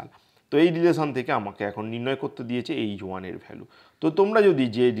স্পেশাল। তো এই রিলেশান থেকে আমাকে এখন নির্ণয় করতে দিয়েছে H1 এর ভ্যালু। তো তোমরা যদি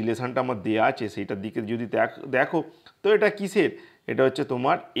যে রিলেশানটা আমার দেওয়া আছে সেইটার দিকে যদি দেখো, তো এটা কিসের, এটা হচ্ছে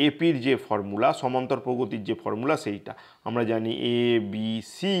তোমার এপির যে ফর্মুলা, সমান্তর প্রগতির যে ফর্মুলা, সেইটা আমরা জানি এ বি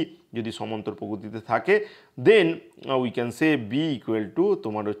সি যদি সমান্তর প্রগতিতে থাকে, then we can say B equal to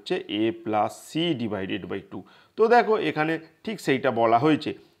তোমার হচ্ছে এ প্লাস সি ডিভাইডেড বাই 2। তো দেখো এখানে ঠিক সেইটা বলা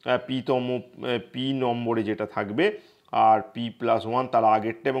হয়েছে, পি নম্বরে যেটা থাকবে আর পি প্লাস 1 তার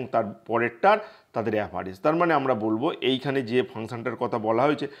আগেরটা এবং তার পরেরটার তাদের অ্যাভারেজ। তার মানে আমরা বলবো এইখানে যে ফাংশনটার কথা বলা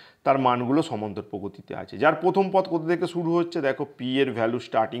হয়েছে তার মানগুলো সমান্তর প্রগতিতে আছে। যার প্রথম পদ কোথা থেকে শুরু হচ্ছে, দেখো পি এর value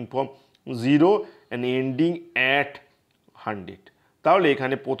starting from 0 and ending at 100। তাহলে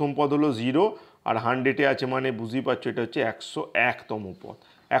এখানে প্রথম পদ হলো 0 আর 100-এ আছে, মানে বুঝতেই পারছো এটা হচ্ছে 101তম পদ।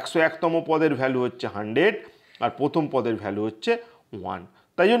 101তম পদের ভ্যালু হচ্ছে 100 আর প্রথম পদের ভ্যালু হচ্ছে 1।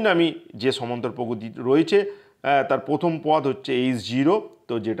 তাই জন্য আমি যে সমান্তর প্রগতি রয়েছে তার প্রথম পদ হচ্ছে H0,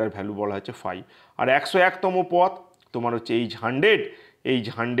 তো যেটার ভ্যালু বলা হচ্ছে 5, আর 101তম পদ তোমার হচ্ছে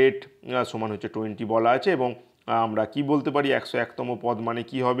H100 সমান হচ্ছে 20 বলা আছে। এবং আমরা কি বলতে পারি 101তম পদ মানে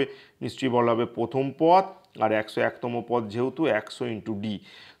কি হবে, নিশ্চয়ই বলা হবে প্রথম পদ, আর 101তম পদ যেহেতু 100 ইন্টু ডি।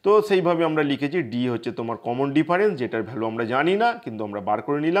 তো সেইভাবে আমরা লিখেছি ডি হচ্ছে তোমার কমন ডিফারেন্স, যেটার ভ্যালু আমরা জানি না কিন্তু আমরা বার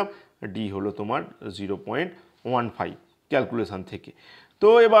করে নিলাম, ডি হলো তোমার 0.15 ক্যালকুলেশন থেকে। তো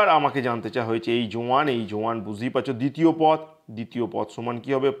এবার আমাকে জানতে চাওয়া হয়েছে এই জোয়ান বুঝতেই পারছো দ্বিতীয় পদ সমান কী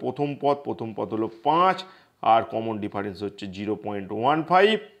হবে প্রথম পদ হলো 5 আর কমন ডিফারেন্স হচ্ছে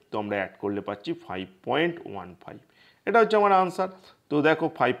 0.15, তো আমরা অ্যাড করলে পাচ্ছি 5.15। এটা হচ্ছে আমার আনসার। তো দেখো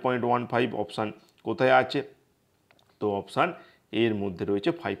 5.15 অপশান কোথায় আছে, তো অপশান এর মধ্যে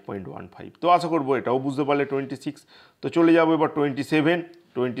রয়েছে 5.15। তো আশা করবো এটাও বুঝতে পারলে 26। তো চলে যাবো এবার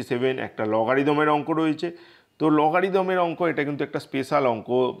 27 একটা লগারিদমের অঙ্ক রয়েছে। তো লগারিদমের অঙ্ক এটা কিন্তু একটা স্পেশাল অঙ্ক,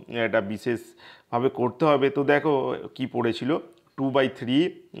 এটা বিশেষভাবে করতে হবে। তো দেখো কি পড়েছিল,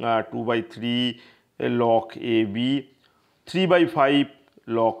 2/3 lock A B, 3/5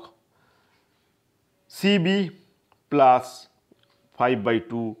 lock C B plus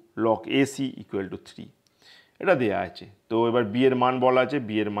 5/2 lock A C equal to 3, এটা দেওয়া আছে। তো এবার বি এর মান বলা আছে,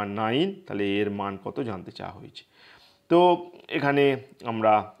 বি এর মান 9, তাহলে এর মান কত জানতে চাওয়া হয়েছে। তো এখানে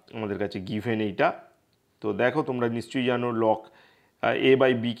আমাদের কাছে গিভেন এইটা। তো দেখো তোমরা নিশ্চয়ই জানো লক এ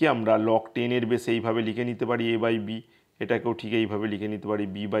বাই বিকে আমরা লক 10 বেসে এইভাবে লিখে নিতে পারি এ বাই বি, এটাকেও ঠিক এইভাবে লিখে নিতে পারি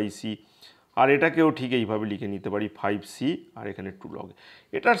বি বাই সি, আর এটাকেও ঠিক এইভাবে লিখে নিতে পারি 5c, আর এখানে 2 লগ।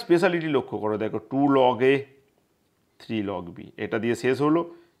 এটার স্পেশালিটি লক্ষ্য করো, দেখো 2 লগ এ 3 লগ বি, এটা দিয়ে শেষ হলো,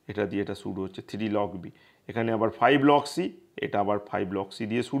 এটা দিয়ে এটা শুরু হচ্ছে 3 লগ বি, এখানে আবার 5 লগ সি, এটা আবার 5 লগ সি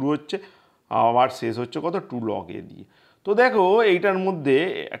দিয়ে শুরু হচ্ছে, আবার শেষ হচ্ছে কত 2 লগ এ দিয়ে। তো দেখো এইটার মধ্যে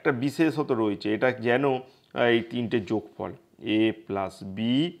একটা বিশেষত রয়েছে, এটা যেন এই তিনটে যোগফল এ plus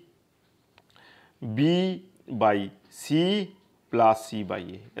B, B by C plus C by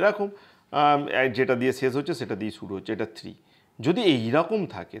এ, এরকম যেটা দিয়ে শেষ হচ্ছে সেটা দিয়ে শুরু হচ্ছে, এটা 3। যদি এইরকম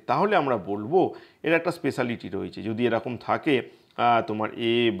থাকে তাহলে আমরা বলবো এর একটা স্পেশালিটি রয়েছে। যদি এরকম থাকে তোমার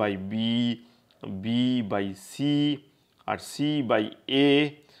এ by B, B by C R C by এ,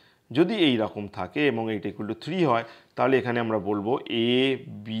 যদি এই রকম থাকে এবং এইটা ইকুয়াল টু 3 হয়, তাহলে এখানে আমরা বলবো A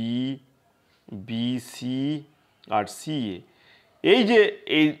B, B C R C এ। এই যে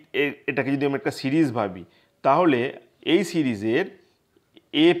এটাকে যদি আমরা একটা সিরিজ ভাবি, তাহলে এই সিরিজের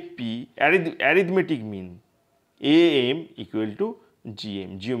AP arithmetic mean am equal to GM,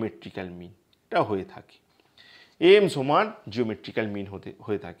 geometrical মিন, এটা হয়ে থাকে। এম সমান জিওমেট্রিক্যাল মিন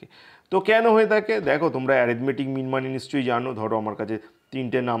হয়ে থাকে। তো কেন হয়ে থাকে দেখো, তোমরা অ্যারিথমেটিক মিন মানে নিশ্চয়ই জানো। ধরো আমার কাছে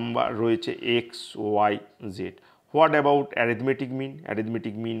তিনটে নাম্বার রয়েছে x Y Z. What about arithmetic mean?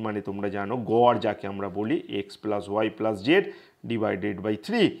 Arithmetic মিন মানে তোমরা জানো গড়, যাকে আমরা বলি x plus Y plus Z divided by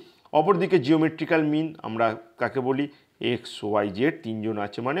 3। অপরদিকে জিওমেট্রিক্যাল মিন আমরা কাকে বলি, এক্স ওয়াই জেড তিনজন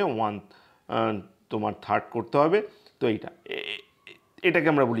আছে মানে 1 তোমার থার্ড করতে হবে। তো এটাকে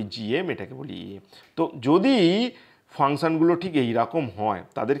আমরা বলি জিএম, এটাকে বলি এম। তো যদি ফাংশানগুলো ঠিক এই রকম হয়,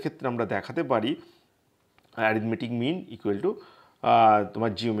 তাদের ক্ষেত্রে আমরা দেখাতে পারি অ্যারিথমেটিক মিন ইকুয়াল টু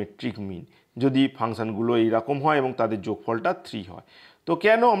তোমার জিওমেট্রিক মিন, যদি ফাংশানগুলো এইরকম হয় এবং তাদের যোগফলটা 3 হয়। তো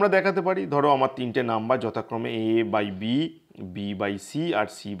কেন আমরা দেখাতে পারি, ধরো আমার তিনটে নাম্বার যথাক্রমে এ by B, B by C R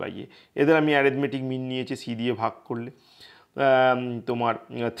C by এ, এদের আমি অ্যারিথমেটিক মিন নিয়েছি, সি দিয়ে ভাগ করলে তোমার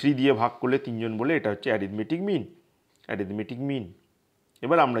 3 দিয়ে ভাগ করলে তিনজন বলে এটা হচ্ছে অ্যারিথমেটিক মিন।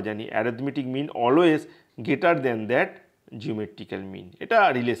 এবার আমরা জানি arithmetic mean always greater than that geometrical মিন, এটা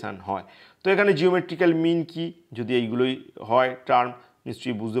রিলেশান হয়। তো এখানে জিওমেট্রিক্যাল মিন কি, যদি এইগুলোই হয় টার্ম,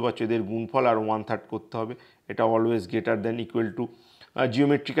 নিশ্চয়ই বুঝতে পারছো এদের গুণফল আর 1/3 করতে হবে, এটা always greater than equal to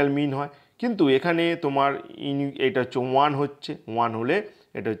geometrical মিন হয়। কিন্তু এখানে তোমার এটা হচ্ছে 1 হচ্ছে, 1 হলে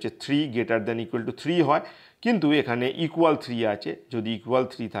এটা হচ্ছে 3 গ্রেটার দ্যান ইকুয়াল টু 3 হয়। কিন্তু এখানে ইকুয়াল 3 আছে, যদি ইকুয়াল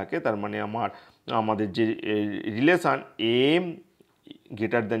 3 থাকে তার মানে আমাদের যে relation M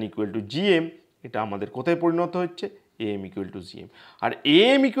greater than equal to GM, এটা আমাদের কোথায় পরিণত হচ্ছে, M equal to GM. R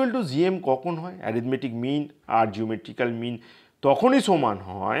M equal to GM কখন হয়, অ্যারিথমেটিক মিন আর জিওমেট্রিক্যাল মিন তখনই সমান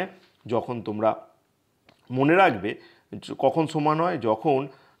হয় যখন তোমরা মনে রাখবে কখন সমান হয়, যখন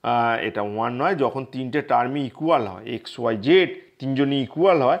এটা 1 নয়, যখন তিনটে টার্মই ইকুয়াল হয়, এক্স ওয়াই জেড তিনজনই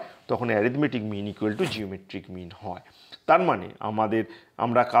ইকুয়াল হয়, তখন arithmetic mean equal to geometric mean হয়। তার মানে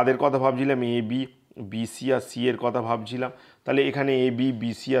আমরা কাদের কথা ভাবছিলাম, A B, B C R C এর কথা ভাবছিলাম। তাহলে এখানে A B,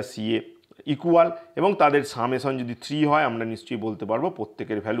 B C R C A equal এবং তাদের সামেশন যদি 3 হয়, আমরা নিশ্চয়ই বলতে পারবো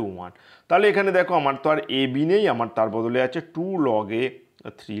প্রত্যেকের ভ্যালু 1। তাহলে এখানে দেখো আমার তো আর এ বি নেই, আমার তার বদলে আছে 2 লগ এ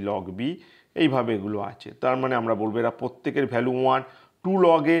 3 লগ বি, এইভাবে এগুলো আছে। তার মানে আমরা বলবো এরা প্রত্যেকের ভ্যালু 1, 2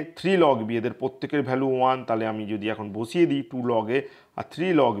 লগ এ 3 লগ বি, এদের প্রত্যেকের ভ্যালু 1। তাহলে আমি যদি এখন বসিয়ে দিই 2 লগ এ আর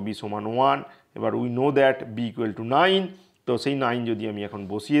 3 লগ বি সমান 1, এবার we know that B equal to 9। তো সেই 9 যদি আমি এখন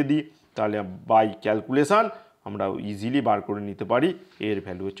বসিয়ে দিই, তাহলে বাই ক্যালকুলেশান আমরা ইজিলি বার করে নিতে পারি এর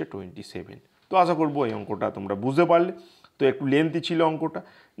ভ্যালু হচ্ছে 27। তো আশা করবো এই অঙ্কটা তোমরা বুঝতে পারলে। তো একটু লেন্থি ছিল অঙ্কটা।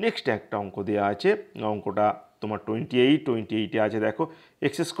 নেক্সট একটা অঙ্ক দেওয়া আছে, অঙ্কটা তোমার 28 আছে দেখো,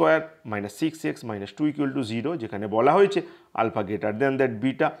 x square minus 6x minus 2 equal to 0, যেখানে বলা হয়েছে alpha greater than that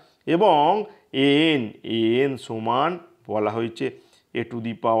beta, এবং এন সমান বলা হয়েছে a to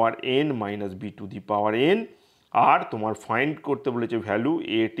the power n minus b to the power n, আর তোমার ফাইন্ড করতে বলেছে value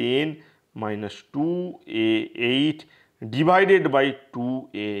a10 minus 2a8 divided by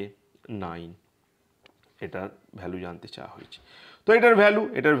 2a9, এটার ভ্যালু জানতে চাওয়া হয়েছে। তো এটার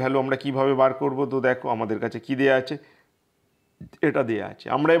ভ্যালু আমরা কিভাবে বার করব? তো দেখো আমাদের কাছে কি দেয়া আছে, এটা দেয়া আছে।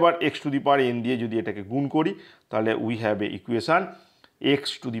 আমরা এবার x to the power n দিয়ে যদি এটাকে গুণ করি তাহলে we have a equation x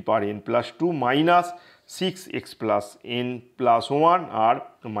to the power n plus 2 minus 6x plus n plus 1 R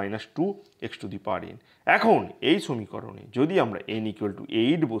minus 2x to the power n। এখন এই সমীকরণে যদি আমরা n ইকুয়াল টু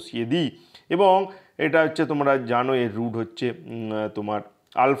 8 বসিয়ে দিই, এবং এটা হচ্ছে তোমরা জানো এর রুট হচ্ছে তোমার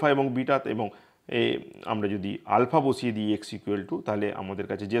আলফা এবং বিটা, এবং আমরা যদি আলফা বসিয়ে দিই x ইকুয়াল টু, তাহলে আমাদের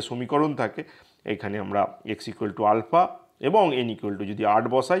কাছে যে সমীকরণ থাকে এখানে আমরা x ইকুয়াল টু আলফা এবং n ইকুয়াল টু যদি 8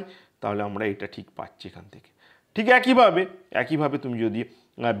 বসাই তাহলে আমরা এটা ঠিক পাচ্ছি এখান থেকে। ঠিক একইভাবে তুমি যদি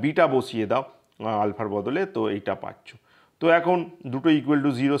বিটা বসিয়ে দাও আলফার বদলে, তো এইটা পাচ্ছ। তো এখন দুটো ইকুয়াল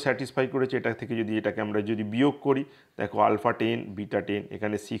টু 0 স্যাটিসফাই করেছে, এটা থেকে যদি এটাকে আমরা যদি বিয়োগ করি, দেখো আলফা 10 বিটা 10,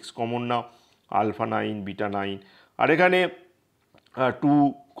 এখানে 6 কমন নাও, আলফা 9 বিটা 9, আর এখানে 2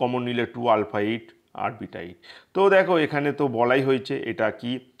 কমন নিলে 2 আলফা 8 আর বিটা 8। তো দেখো এখানে তো বলাই হয়েছে এটা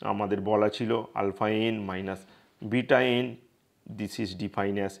কি আমাদের বলা ছিল alpha n minus beta n, this is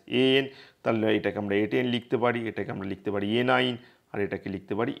define as an, তাহলে এটাকে আমরা a10 লিখতে পারি, এটাকে আমরা লিখতে পারি a9, আর এটাকে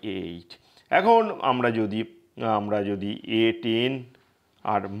লিখতে পারি a8। এখন আমরা যদি a10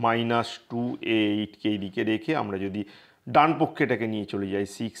 আর মাইনাস 2a8কে এই দিকে রেখে আমরা যদি ডান পক্ষে এটাকে নিয়ে চলে যাই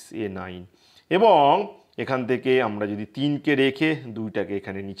 6a9, এবং এখান থেকে আমরা যদি 3কে রেখে 2টাকে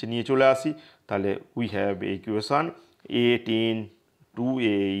এখানে নিচে নিয়ে চলে আসি, তাহলে we have equation a10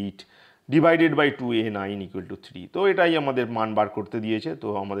 2a8 divided by 2a9 equal to 3। তো এটাই আমাদের মান বার করতে দিয়েছে, তো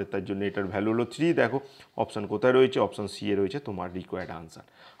আমাদের তার জন্য এটার ভ্যালু হলো 3। দেখো অপশান কোথায় রয়েছে, অপশান সি এ রয়েছে তোমার রিকোয়ার্ড আনসার।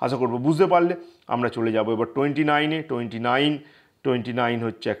 আশা করবো বুঝতে পারলে। আমরা চলে যাব এবার 29-এ। 29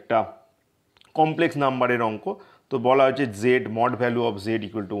 হচ্ছে একটা কমপ্লেক্স নাম্বারের অঙ্ক। তো বলা হচ্ছে Z mod value of Z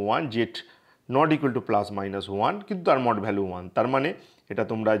equal to 1, z nought equal to plus minus 1, কিন্তু তার মড ভ্যালু 1। তার মানে এটা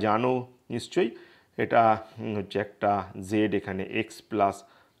তোমরা জানো নিশ্চয়ই, এটা হচ্ছে একটা জেড এখানে এক্স প্লাস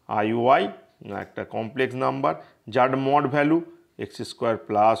IY একটা কমপ্লেক্স নাম্বার যার mod value x square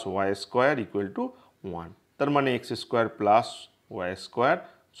plus Y square equal to 1। তার মানে x square plus Y square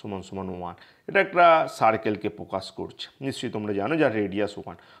সমান সমান 1। এটা একটা সার্কেলকে প্রকাশ করছে, নিশ্চয়ই তোমরা জানো, যার রেডিয়াস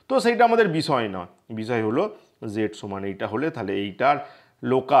 1। তো সেইটা আমাদের বিষয় নয়, বিষয় হলো জেড সমান এইটা হলে তাহলে এইটার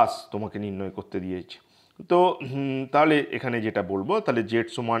লোকাস তোমাকে নির্ণয় করতে দিয়েছে। তো তাহলে এখানে যেটা বলবো, তাহলে জেড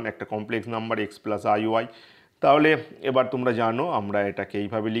সমান একটা complex number x plus IY। তাহলে এবার তোমরা জানো আমরা এটাকে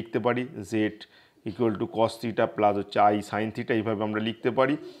এইভাবে লিখতে পারি, Z equal to cos theta plus হচ্ছে আই সাইন থিটা, এইভাবে আমরা লিখতে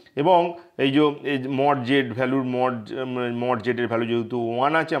পারি। এবং এই যে মড জেড ভ্যালুর মড জেডের ভ্যালু যেহেতু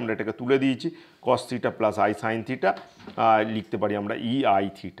 1 আছে, আমরা এটাকে তুলে দিয়েছি cos theta plus i sine theta, লিখতে পারি আমরা EI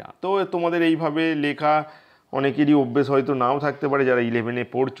থিটা। তো তোমাদের এইভাবে লেখা অনেকেরই অভ্যেস হয়তো নাও থাকতে পারে যারা 11-এ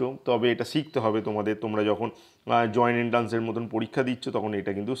পড়ছো, তবে এটা শিখতে হবে তোমাদের। তোমরা যখন জয়েন্ট এন্ট্রান্সের মতন পরীক্ষা দিচ্ছ তখন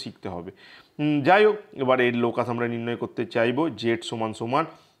এটা কিন্তু শিখতে হবে। যাই হোক, এবার এর লোকাস আমরা নির্ণয় করতে চাইবো, জেড সমান সমান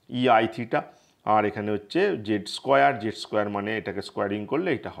EI থিটা, আর এখানে হচ্ছে জেড স্কোয়ার মানে এটাকে স্কোয়ারিং করলে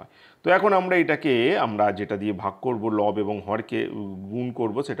এটা হয়। তো এখন আমরা এটাকে আমরা যেটা দিয়ে ভাগ করব, লব এবং হরকে গুণ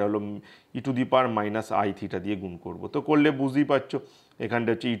করব, সেটা হলো ই to the power minus I theta দিয়ে গুণ করব। তো করলে বুঝতেই পারছো এখানটা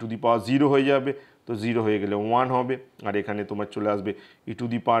হচ্ছে ই টু দি পাওয়ার 0 হয়ে যাবে, তো 0 হয়ে গেলে 1 হবে, আর এখানে তোমার চলে আসবে ই to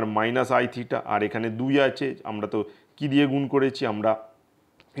the power minus I theta, আর এখানে 2 আছে, আমরা তো কি দিয়ে গুণ করেছি, আমরা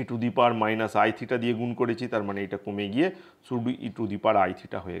ই to the power minus I theta দিয়ে গুণ করেছি, তার মানে এটা কমে গিয়ে শুধু ই to the power I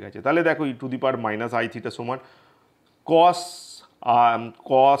theta হয়ে গেছে। তাহলে দেখো ই to the power minus I theta সমান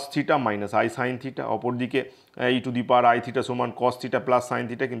cos theta minus i sine theta, অপরদিকে ই to the power I theta সমান cos theta plus sine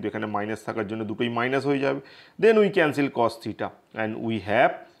theta, কিন্তু এখানে মাইনাস থাকার জন্য দুটোই মাইনাস হয়ে যাবে। Then we cancel cos theta and we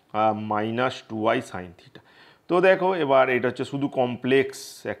have minus 2i sine theta. তো দেখো এবার এটা হচ্ছে শুধু কমপ্লেক্স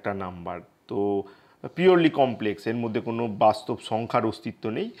একটা নাম্বার, তো পিওরলি কমপ্লেক্স, এর মধ্যে কোনো বাস্তব সংখ্যার অস্তিত্ব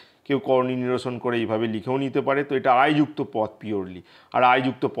নেই। কেউ করণী নিরসন করে এইভাবে লিখেও নিতে পারে। তো এটা আয়যুক্ত পথ পিওরলি, আর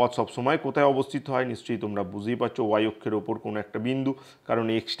আয়যুক্ত পথ সবসময় কোথায় অবস্থিত হয় নিশ্চয়ই তোমরা বুঝতেই পারছো, ওয়াই অক্ষের ওপর কোনো একটা বিন্দু, কারণ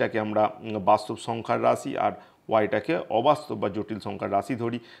এক্সটাকে আমরা বাস্তব সংখ্যার রাশি আর ওয়াইটাকে অবাস্তব বা জটিল সংখ্যার রাশি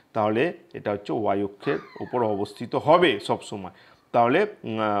ধরি, তাহলে এটা হচ্ছে ওয়াই অক্ষের ওপর অবস্থিত হবে সবসময়। তাহলে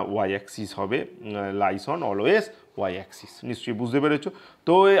ওয়াই অ্যাক্সিস হবে lines on always Y Axis, নিশ্চয়ই বুঝতে পেরেছো।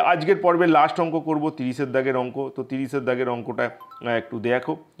 তো আজকের পর্বে লাস্ট অঙ্ক করব 30-এর দাগের অঙ্ক। তো 30-এর দাগের অঙ্কটা একটু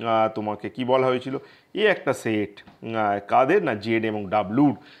দেখো, তোমাকে কি বলা হয়েছিল, এ একটা সেট কাদের না জেড এবং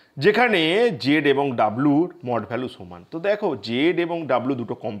ডাব্লুর, যেখানে জেড এবং ডাব্লুর মড ভ্যালু সমান। তো দেখো জেড এবং ডাব্লু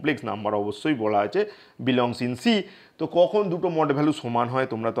দুটো কমপ্লেক্স নাম্বার, অবশ্যই বলা আছে বিলংস ইন সি। তো কখন দুটো মড ভ্যালু সমান হয়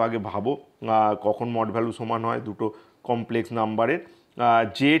তোমরা তো আগে ভাবো, কখন মড ভ্যালু সমান হয় দুটো কমপ্লেক্স নাম্বারের।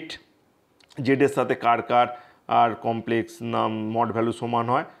 জেড, জেডের সাথে কার কার আর কমপ্লেক্স নাম মড ভ্যালু সমান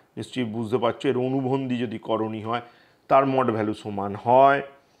হয় নিশ্চয়ই বুঝতে পারছো। এর অনুবন্ধী যদি করণী হয় তার মড ভ্যালু সমান হয়,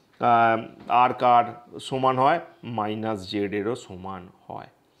 আর কার সমান হয় মাইনাস জেডেরও সমান হয়।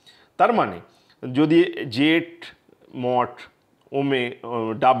 তার মানে যদি জেড মড ওমে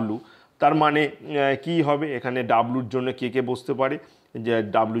ডাব্লু, তার মানে কি হবে এখানে ডাব্লুর জন্য কে কে বসতে পারে, যে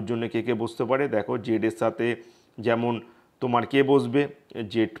ডাব্লুর জন্য কে কে বসতে পারে দেখো, জেডের সাথে যেমন তোমার কে বসবে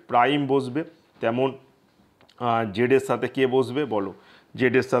জেড প্রাইম বসবে, তেমন জেডের সাথে কে বসবে বলো,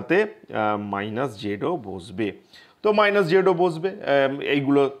 জেডের সাথে মাইনাস জেডও বসবে। তো মাইনাস জেডও বসবে,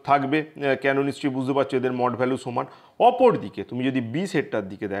 এইগুলো থাকবে কেন নিশ্চয়ই বুঝতে পারছো, এদের মড ভ্যালু সমান। অপর দিকে তুমি যদি বি সেটটার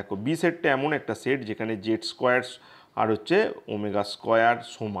দিকে দেখো, বি সেটটা এমন একটা সেট যেখানে জেড স্কোয়ার আর হচ্ছে ওমেগা স্কোয়ার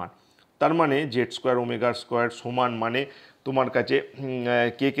সমান। তার মানে জেড স্কোয়ার ওমেগা স্কোয়ার সমান মানে তোমার কাছে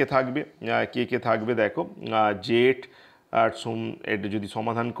কে কে থাকবে, কে কে থাকবে দেখো, জেড আর এটা যদি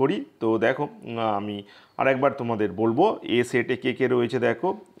সমাধান করি তো দেখো আমি আরেকবার তোমাদের বলবো, এ সেটে কে কে রয়েছে দেখো,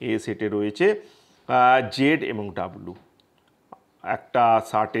 এ সেটে রয়েছে জেড এবং ডাব্লু একটা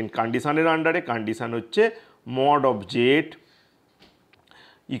সার্টেন কন্ডিশনের আন্ডারে, কন্ডিশন হচ্ছে mod of Z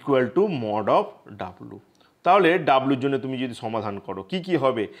equal to mod of W. তাহলে ডাব্লুর জন্য তুমি যদি সমাধান করো কি কি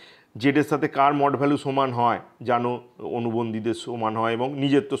হবে, জেডের সাথে কার মড ভ্যালু সমান হয় জানো, অনুবন্ধীদের সমান হয় এবং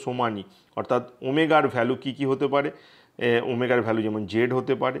নিজের তো সমানই, অর্থাৎ ওমেগার ভ্যালু কি কি হতে পারে, ওমেগার ভ্যালু যেমন জেড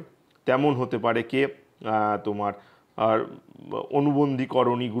হতে পারে তেমন হতে পারে কে তোমার আর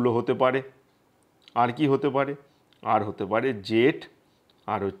অনুবন্ধীকরণীগুলো হতে পারে, আর কি হতে পারে, আর হতে পারে জেড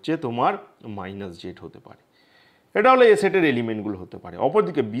আর হচ্ছে তোমার মাইনাস জেড হতে পারে। এটা হলো এ সেটের এলিমেন্টগুলো হতে পারে।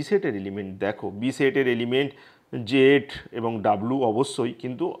 অপরদিকে বি সেটের এলিমেন্ট দেখো, বি সেটের এলিমেন্ট জেড এবং ডাব্লু অবশ্যই,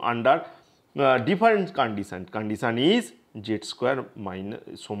 কিন্তু under different condition, condition is Z square minus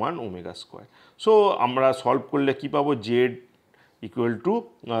সমান ওমেগা স্কোয়ার। সো আমরা সলভ করলে কি পাবো, জেড ইকুয়াল টু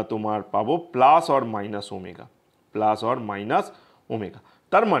তোমার পাবো plus or minus omega, plus or minus omega.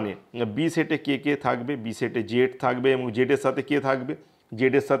 তার মানে বি সেটে কে কে থাকবে, বি সেটে জেড থাকবে এবং জেডের সাথে কে থাকবে,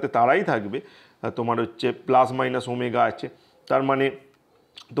 জেডের সাথে তারাই থাকবে তোমার হচ্ছে প্লাস মাইনাস ওমেগা আছে। তার মানে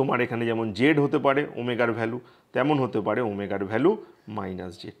তোমার এখানে যেমন জেড হতে পারে ওমেগার ভ্যালু, তেমন হতে পারে ওমেগার ভ্যালু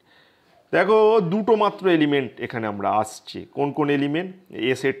মাইনাস জেড। দেখো দুটো মাত্র এলিমেন্ট এখানে আমরা আসছে, কোন কোন এলিমেন্ট,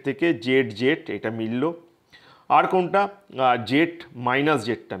 এ সেট থেকে জেড জেড এটা মিলল, আর কোনটা জেড মাইনাস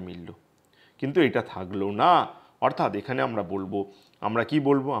জেডটা মিলল, কিন্তু এটা থাকলো না। অর্থাৎ এখানে আমরা বলবো, আমরা কি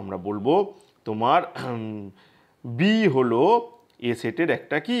বলবো, আমরা বলবো তোমার বি হলো এ সেটের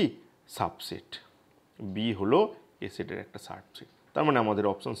একটা কি সাবসেট, বি হলো এ সেটের একটা সাবসেট। তার মানে আমাদের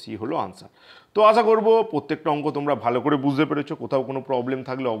অপশন সি হলো আনসার। তো আশা করব প্রত্যেকটা অঙ্ক তোমরা ভালো করে বুঝতে পেরেছো। কোথাও কোনো প্রবলেম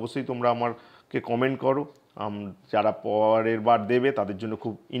থাকলে অবশ্যই তোমরা আমাকে কমেন্ট করো, যারা পরের বার দেবে তাদের জন্য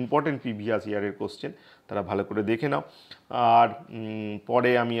খুব ইম্পর্টেন্ট প্রিভিয়াস ইয়ারের কোশ্চেন, তারা ভালো করে দেখে নাও। আর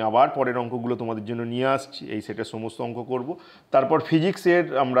পরে আমি আবার পরের অঙ্কগুলো তোমাদের জন্য নিয়ে আসছি, এই সেটের সমস্ত অঙ্ক করব। তারপর ফিজিক্সের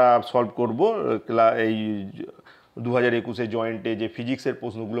আমরা সলভ করব, এই 2021 জয়েন্টে যে ফিজিক্সের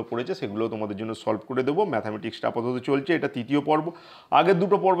প্রশ্নগুলো পড়েছে সেগুলো তোমাদের জন্য সলভ করে দেবো। ম্যাথামেটিক্সটা আপাতত চলছে, এটা তৃতীয় পর্ব। আগের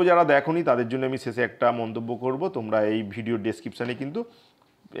দুটো পর্ব যারা দেখোনি তাদের জন্য আমি শেষে একটা মন্তব্য করব, তোমরা এই ভিডিওর ডেসক্রিপশানে কিন্তু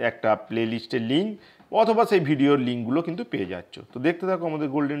একটা প্লেলিস্টের লিঙ্ক অথবা সেই ভিডিওর লিঙ্কগুলো কিন্তু পেয়ে যাচ্ছ। তো দেখতে থাকো আমাদের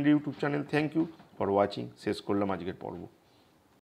golden YouTube channel. Thank you for watching. শেষ করলাম আজকের পর্ব।